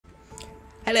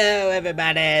Hello,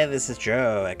 everybody. This is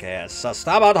Joe, aka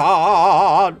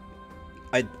Sastabaton.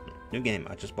 New game.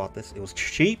 I just bought this. It was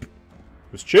cheap.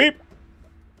 It was cheap.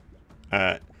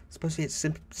 Supposed to be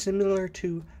similar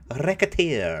to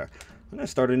Racketeer. I'm gonna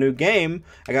start a new game.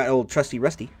 I got old Trusty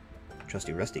Rusty.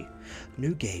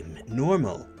 New game.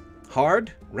 Normal.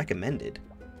 Hard. Recommended.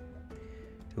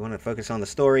 If you want to focus on the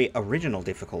story, original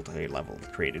difficulty level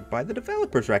created by the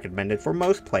developers, recommended for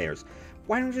most players.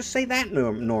 Why don't you just say that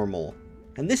normal?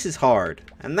 And this is hard,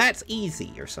 and that's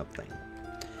easy, or something.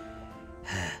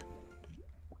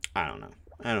 I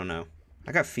don't know.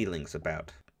 I got feelings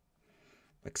about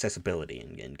accessibility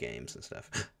in games and stuff.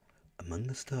 Among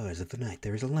the stars of the night,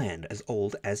 there is a land as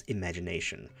old as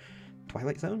imagination.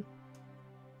 Twilight Zone?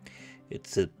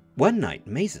 One night,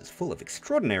 mazes full of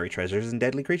extraordinary treasures and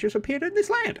deadly creatures appeared in this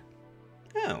land.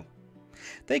 Oh.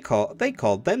 They called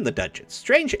them the dungeons.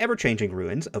 Strange, ever-changing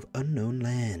ruins of unknown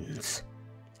lands.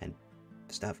 And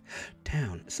stuff.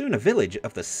 Town. Soon a village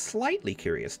of the slightly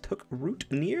curious took root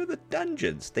near the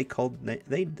dungeons.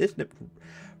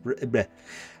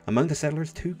 Among the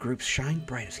settlers, two groups shine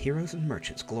bright as heroes and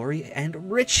merchants, glory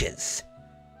and riches.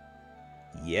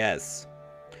 Yes.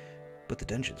 But the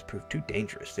dungeons proved too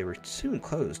dangerous. They were soon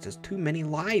closed as too many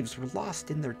lives were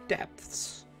lost in their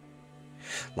depths.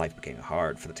 Life became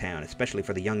hard for the town, especially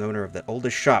for the young owner of the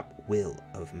oldest shop, Will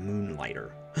of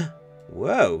Moonlighter.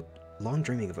 Whoa! Long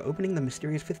dreaming of opening the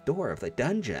mysterious fifth door of the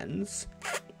dungeons. ...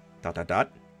 Oh,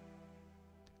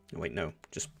 wait, no.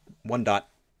 Just one dot.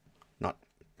 Not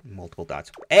multiple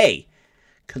dots. A!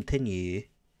 Continue.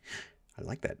 I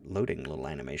like that loading little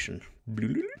animation.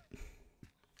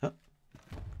 Oh.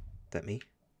 That me?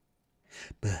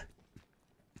 Buh.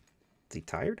 Is he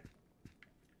tired?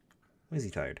 Why is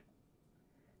he tired?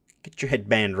 Get your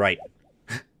headband right.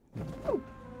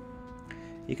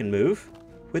 You can move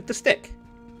with the stick.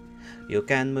 You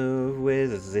can move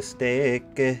with the stick.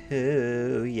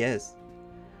 Oh, yes.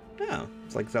 Oh,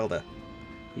 it's like Zelda.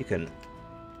 You can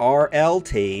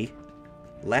RLT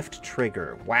left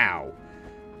trigger. Wow.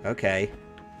 Okay.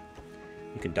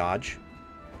 You can dodge.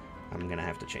 I'm gonna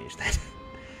have to change that.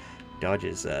 Dodge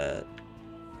is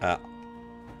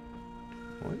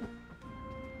what?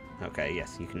 Okay,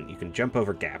 yes, you can jump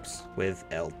over gaps with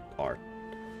LR.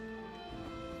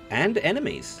 And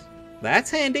enemies. That's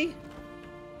handy.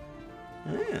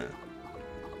 Yeah.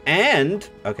 And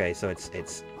okay, so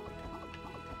it's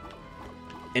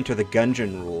enter the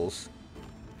gungeon rules.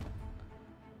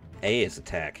 A is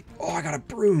attack. Oh, I got a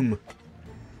broom.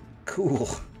 Cool.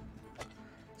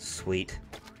 Sweet.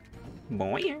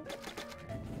 Boy.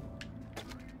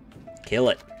 Kill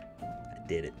it. I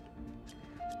did it.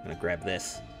 I'm gonna grab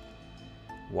this.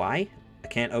 Y? I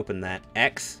can't open that.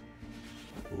 X?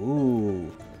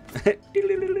 Ooh.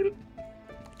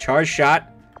 Charge shot.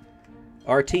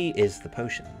 RT is the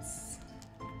potions.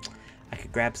 I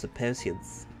could grab some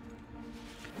potions.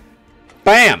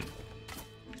 BAM!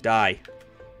 Die.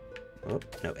 Oh,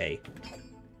 no, A.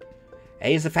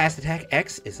 A is a fast attack.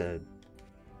 X is a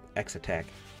X attack.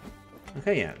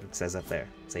 Okay, yeah, it says up there.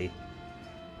 See?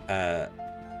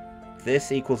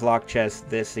 This equals lock chest.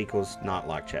 This equals not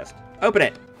lock chest. Open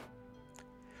it!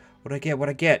 What'd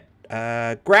I get?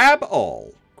 Grab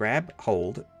all. Grab,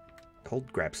 hold.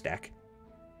 Hold grab stack.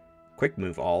 Quick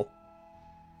move all.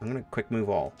 I'm gonna quick move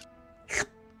all.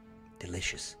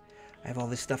 Delicious. I have all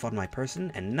this stuff on my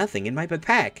person and nothing in my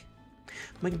backpack.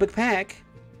 My backpack.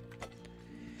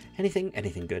 Anything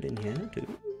good in here too?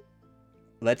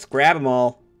 Let's grab them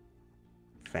all.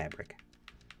 Fabric.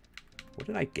 What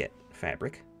did I get?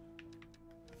 Fabric.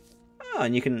 Oh,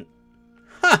 and you can...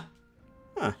 Huh!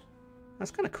 That's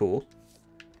kind of cool.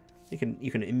 You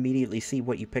can immediately see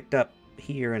what you picked up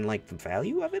here and, like, the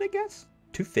value of it, I guess?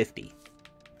 250.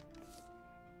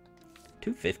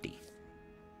 250.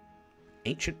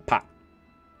 Ancient pot.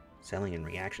 Selling in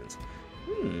reactions.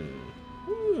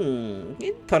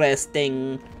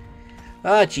 Interesting.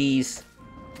 Oh, jeez.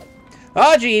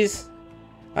 Oh, jeez.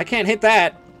 I can't hit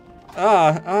that.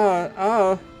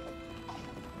 Oh.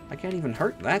 I can't even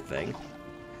hurt that thing.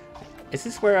 Is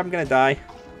this where I'm gonna die?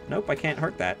 Nope, I can't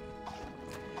hurt that.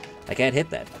 I can't hit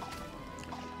that.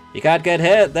 You can't get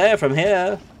hit there from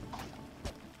here.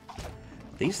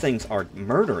 These things are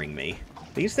murdering me.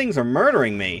 These things are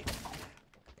murdering me.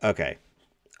 Okay.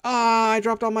 Ah, I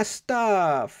dropped all my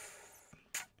stuff.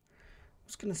 I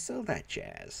was gonna sell that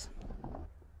jazz.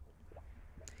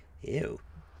 Ew.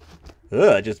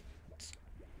 Ugh, it just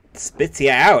spits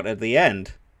you out at the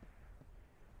end.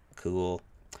 Cool.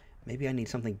 Maybe I need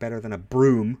something better than a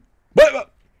broom.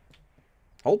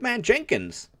 Old Man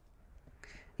Jenkins.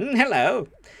 Hello.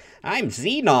 I'm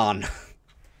Xenon.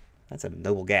 That's a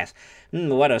noble gas.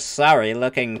 What a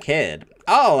sorry-looking kid.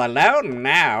 All alone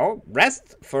now.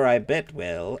 Rest for a bit,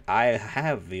 Will. I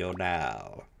have you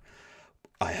now.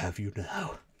 I have you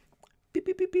now. Pew,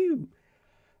 pew, pew, pew.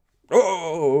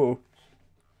 Oh!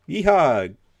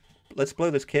 Yeehaw! Let's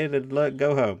blow this kid and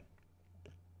go home.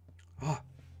 Oh.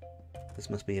 This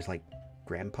must be his, like,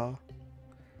 grandpa?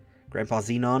 Grandpa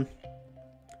Xenon?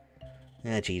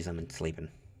 Ah, jeez, I'm sleeping.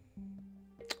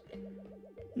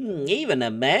 Even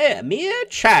a mere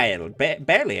child,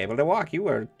 barely able to walk, you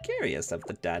were curious of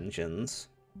the dungeons.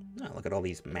 Oh, look at all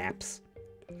these maps.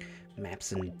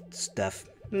 Maps and stuff.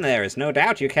 There is no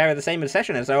doubt you carry the same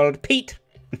obsession as old Pete.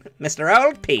 Mr.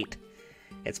 Old Pete.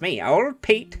 It's me, Old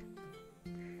Pete.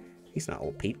 He's not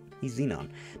Old Pete. He's Xenon.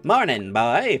 Morning,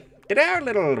 boy. Did our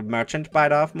little merchant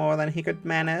bite off more than he could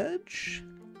manage?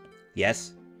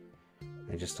 Yes.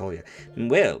 I just told you.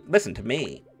 Will, listen to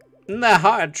me. The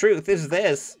hard truth is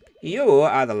this. You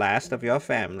are the last of your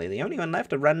family, the only one left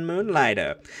to run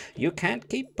Moonlighter. You can't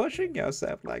keep pushing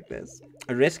yourself like this.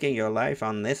 Risking your life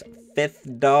on this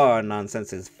fifth door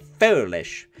nonsense is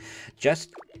foolish.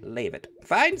 Just leave it.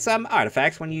 Find some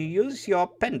artifacts when you use your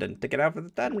pendant to get out of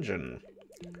the dungeon.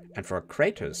 And for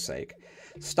Kratos' sake,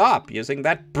 stop using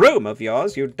that broom of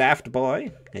yours, you daft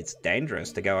boy. It's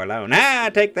dangerous to go alone. Ah,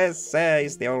 take this,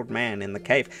 says the old man in the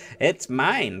cave. It's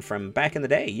mine from back in the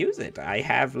day. Use it. I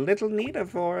have little need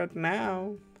for it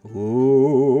now.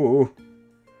 Ooh.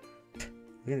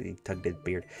 He tugged his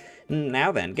beard.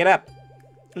 Now then, get up.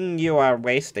 You are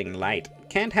wasting light.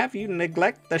 Can't have you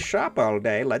neglect the shop all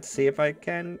day. Let's see if I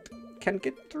can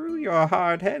get through your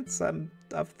hard head some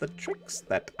of the tricks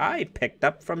that I picked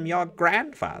up from your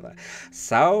grandfather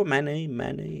so many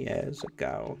years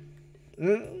ago.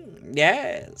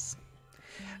 Yes.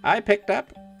 I picked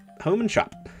up Home and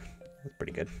Shop. That's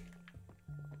pretty good.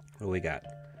 What do we got?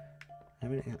 I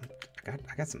mean,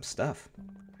 I got some stuff.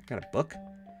 I got a book.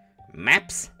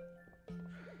 Maps.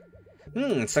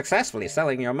 Successfully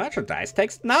selling your merchandise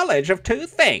takes knowledge of two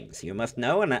things. You must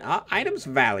know an item's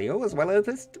value as well as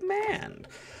its demand.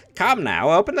 Come now,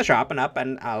 open the shop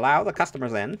and allow the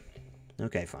customers in.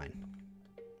 Okay, fine.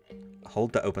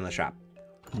 Hold to open the shop.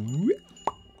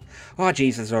 Oh,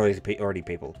 jeez, there's already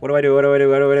people. What do I do? What do I do?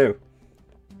 What do I do?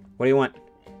 What do you want? ...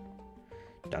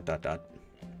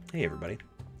 Hey, everybody.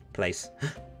 Place.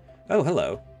 Oh,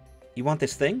 hello. You want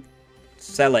this thing?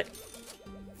 Sell it.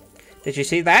 Did you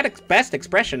see that? Best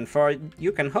expression for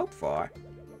you can hope for.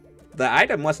 The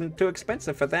item wasn't too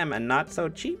expensive for them and not so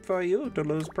cheap for you to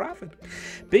lose profit.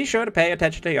 Be sure to pay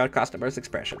attention to your customers'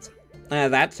 expressions.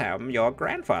 That's how your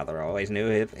grandfather always knew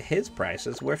if his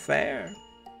prices were fair.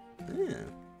 Yeah.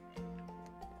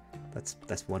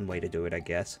 That's one way to do it, I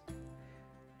guess.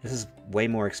 This is way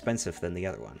more expensive than the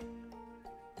other one.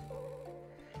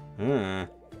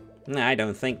 I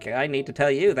don't think I need to tell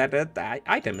you that the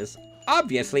item is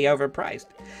obviously overpriced.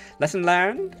 Lesson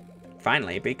learned?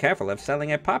 Finally, be careful of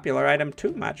selling a popular item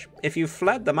too much. If you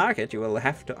flood the market, you will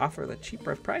have to offer the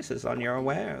cheaper prices on your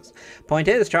wares. Point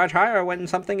is, charge higher when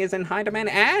something is in high demand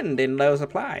and in low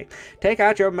supply. Take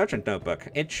out your merchant notebook.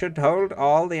 It should hold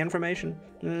all the information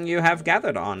you have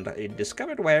gathered on the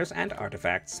discovered wares and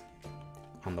artifacts.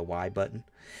 On the Y button.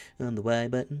 On the Y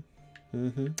button.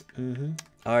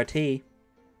 RT.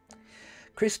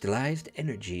 Crystallized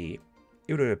energy.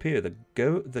 It would appear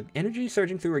the energy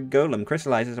surging through a golem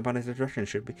crystallizes upon its destruction.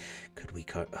 Could we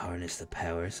harness the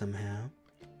power somehow?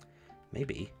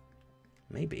 Maybe.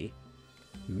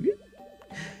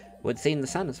 Would seem the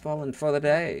sun has fallen for the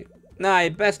day. I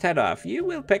best head off. You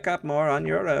will pick up more on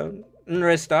your own.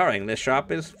 Restoring this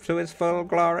shop is to its full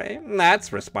glory.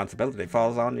 That's responsibility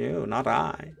falls on you, not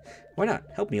I. Why not?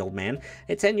 Help me, old man.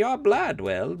 It's in your blood,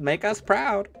 Will. Make us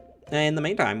proud. In the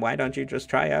meantime, why don't you just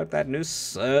try out that new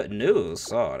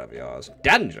sword of yours?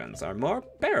 Dungeons are more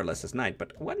perilous at night,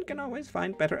 but one can always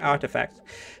find better artifacts.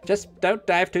 Just don't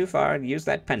dive too far and use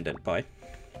that pendant, boy.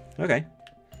 Okay.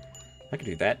 I can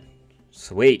do that.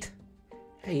 Sweet.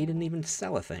 Hey, he didn't even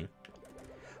sell a thing.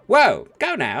 Whoa!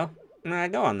 Go now!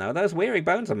 Go on, though. Those weary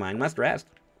bones of mine must rest.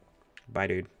 Bye,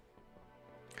 dude.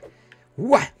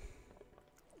 What?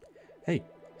 Hey,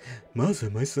 Masa,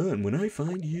 my son, when I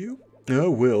find you...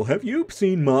 Oh, Will, have you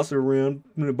seen Masa around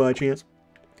by chance?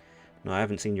 No, I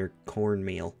haven't seen your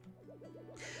cornmeal.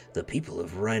 The people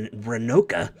of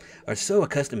Ranoka are so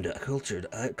accustomed to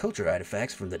culture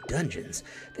artifacts from the dungeons.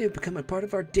 They have become a part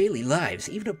of our daily lives,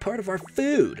 even a part of our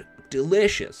food.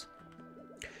 Delicious.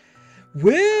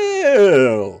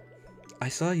 Will! I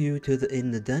saw you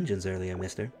in the dungeons earlier,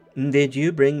 mister. Did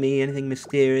you bring me anything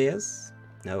mysterious?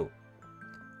 No.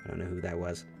 I don't know who that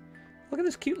was. Look at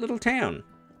this cute little town.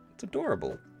 It's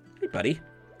adorable. Hey, buddy.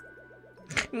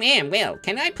 Man, Will,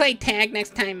 can I play tag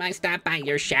next time I stop by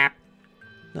your shop?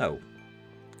 No.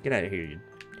 Get out of here,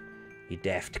 you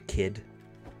daft kid.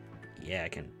 Yeah,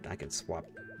 I can swap.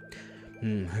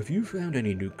 Have you found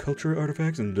any new culture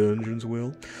artifacts in dungeons,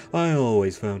 Will? I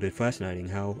always found it fascinating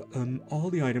how all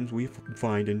the items we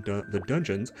find in the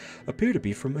dungeons appear to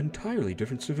be from entirely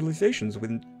different civilizations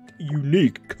with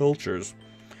unique cultures.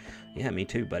 Yeah, me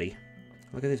too, buddy.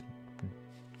 Look at this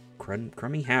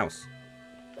crummy house.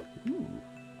 Ooh.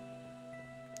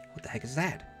 What the heck is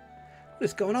that? What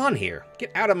is going on here?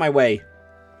 Get out of my way.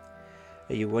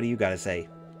 Hey, what do you gotta say?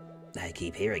 I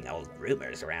keep hearing old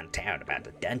rumors around town about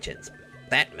the dungeons.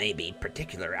 That maybe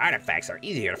particular artifacts are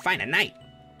easier to find at night.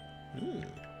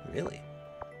 Really?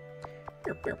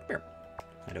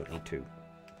 I don't need to.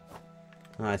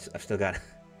 Oh, I've still got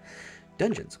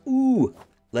dungeons. Ooh,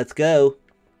 let's go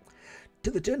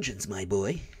to the dungeons, my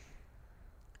boy.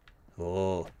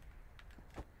 Oh,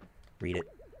 read it.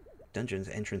 Dungeons,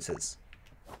 entrances.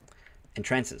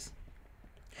 Entrances.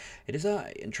 It is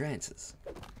I, entrances.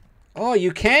 Oh,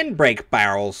 you can break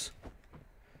barrels.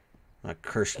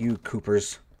 Curse you,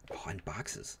 Coopers. Oh, and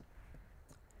boxes.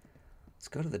 Let's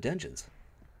go to the dungeons.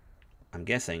 I'm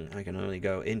guessing I can only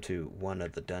go into one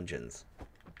of the dungeons.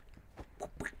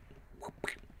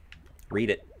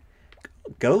 Read it.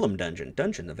 Golem dungeon.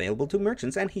 Dungeon available to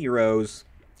merchants and heroes.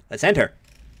 Let's enter.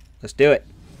 Let's do it.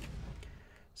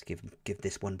 Let's give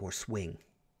this one more swing.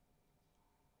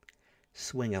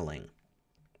 Swing-a-ling.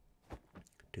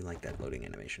 Do like that loading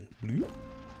animation. Blue.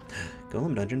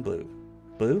 Golem dungeon blue.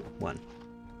 Blue 1.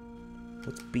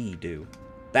 What's B do?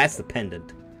 That's the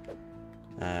pendant.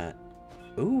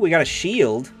 Ooh, we got a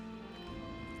shield.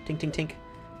 Tink, tink, tink.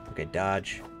 Okay,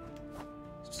 dodge.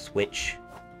 Switch.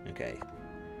 Okay.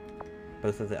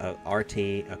 Both of the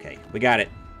RT. Okay, we got it.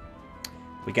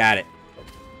 We got it.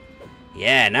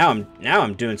 Yeah, now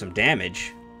I'm doing some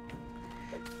damage.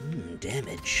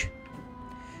 Damage.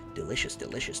 Delicious,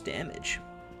 delicious damage.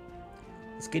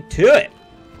 Let's get to it.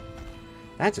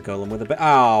 That's a golem with a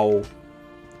oh.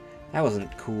 That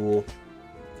wasn't cool.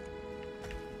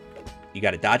 You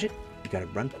gotta dodge it. You gotta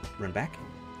run back.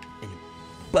 And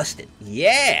bust it.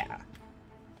 Yeah!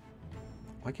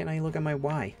 Why can't I look at my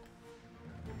Y?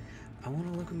 I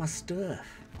wanna look at my stuff.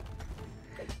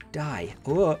 Die.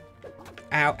 Oh.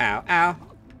 Ow, ow, ow.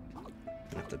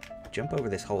 I have to jump over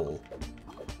this hole.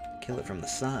 Kill it from the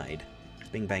side.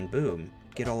 Bing, bang, boom.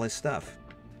 Get all his stuff.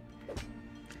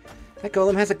 That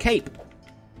golem has a cape.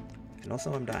 And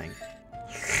also I'm dying.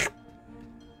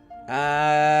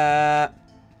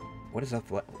 What is up?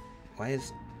 What? Why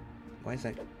is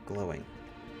that glowing?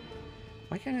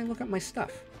 Why can't I look at my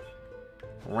stuff?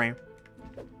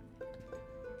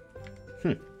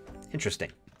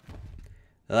 Interesting.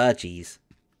 Oh, jeez.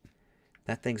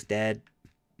 That thing's dead.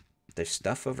 There's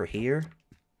stuff over here.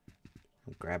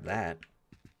 I'll grab that.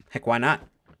 Heck, why not?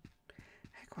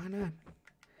 Heck, why not?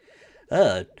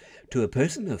 To a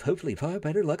person of hopefully far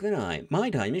better luck than I, my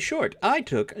time is short. I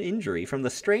took an injury from the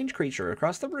strange creature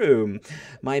across the room.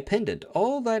 My pendant,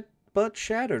 all that but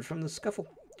shattered from the scuffle.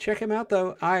 Check him out,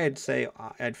 though. I'd say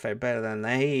I'd fare better than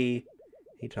he.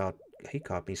 He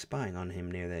caught me spying on him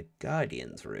near the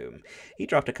Guardian's room. He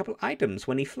dropped a couple items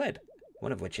when he fled.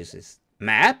 One of which is his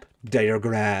map,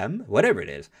 diagram, whatever it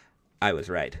is. I was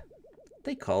right.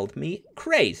 They called me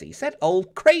crazy, said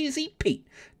old Crazy Pete.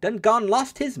 Done gone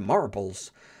lost his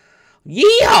marbles.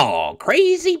 Yeehaw,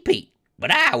 Crazy Pete.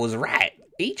 But I was right.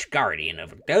 Each guardian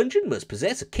of a dungeon must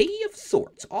possess a key of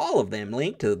sorts, all of them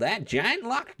linked to that giant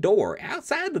locked door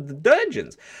outside of the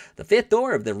dungeons, the fifth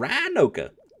door of the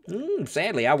Rhinoka.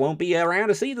 Sadly, I won't be around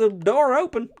to see the door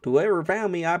open. To whoever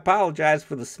found me, I apologize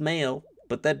for the smell,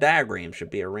 but that diagram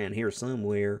should be around here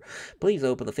somewhere. Please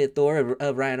open the fifth door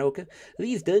of Rhinoka.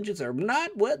 These dungeons are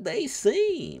not what they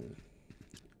seem.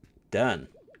 Done.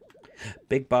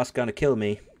 Big boss gonna kill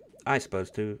me. I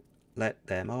supposed to let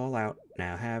them all out.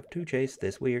 Now have to chase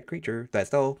this weird creature that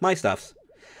stole my stuffs.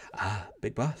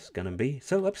 Big boss gonna be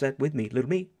so upset with me, little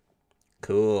me.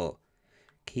 Cool.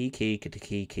 Key.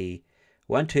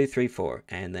 1, 2, 3, 4,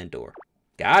 and then door.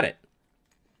 Got it.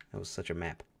 That was such a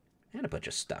map. And a bunch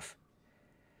of stuff.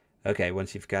 Okay,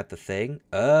 once you've got the thing.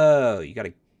 Oh, you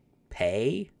gotta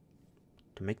pay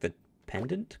to make the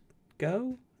pendant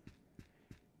go?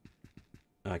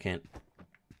 Oh, I can't.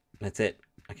 That's it.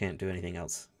 I can't do anything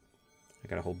else. I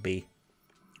gotta hold B.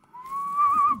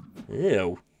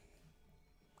 Ew.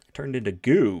 I turned into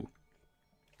goo.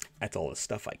 That's all the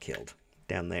stuff I killed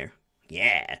down there.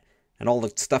 Yeah. And all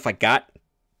the stuff I got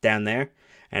down there.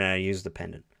 And I used the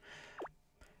pendant.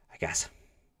 I guess.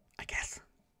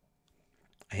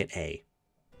 I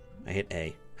hit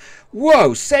A.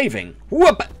 Whoa, saving!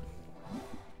 Whoop!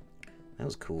 That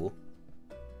was cool.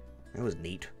 That was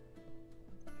neat.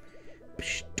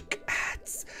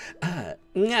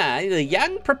 The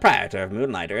young proprietor of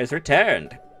Moonlighter has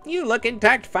returned. You look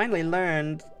intact, finally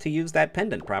learned to use that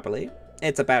pendant properly.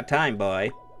 It's about time, boy. ...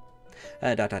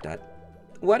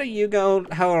 What are you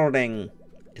holding?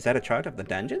 Is that a chart of the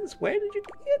dungeons? Where did you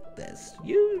get this?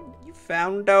 You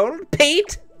found old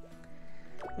Pete?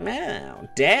 Oh,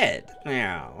 dead.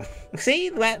 Oh. See,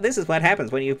 this is what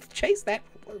happens when you chase that...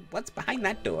 What's behind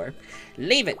that door?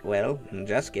 Leave it, Will, and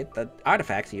just get the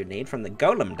artifacts you need from the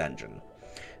Golem dungeon.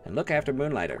 And look after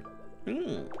Moonlighter.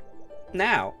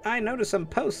 Now, I noticed some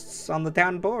posts on the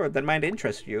town board that might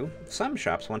interest you. Some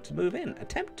shops want to move in,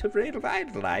 attempt to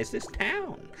revitalize this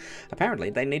town. Apparently,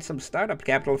 they need some startup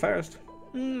capital first.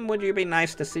 Would you be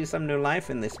nice to see some new life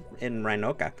in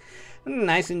Rhinoka?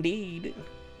 Nice indeed.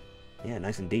 Yeah,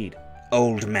 nice indeed.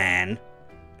 Old man.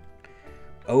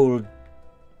 Old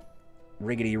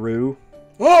Riggedy-Roo.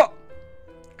 Oh!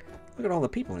 Look at all the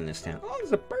people in this town. Oh,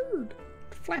 there's a bird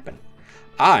flapping.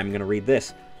 I'm going to read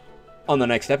this on the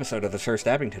next episode of the First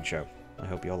Abington Show. I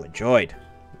hope you all enjoyed.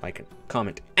 Like,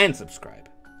 comment, and subscribe.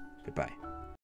 Goodbye.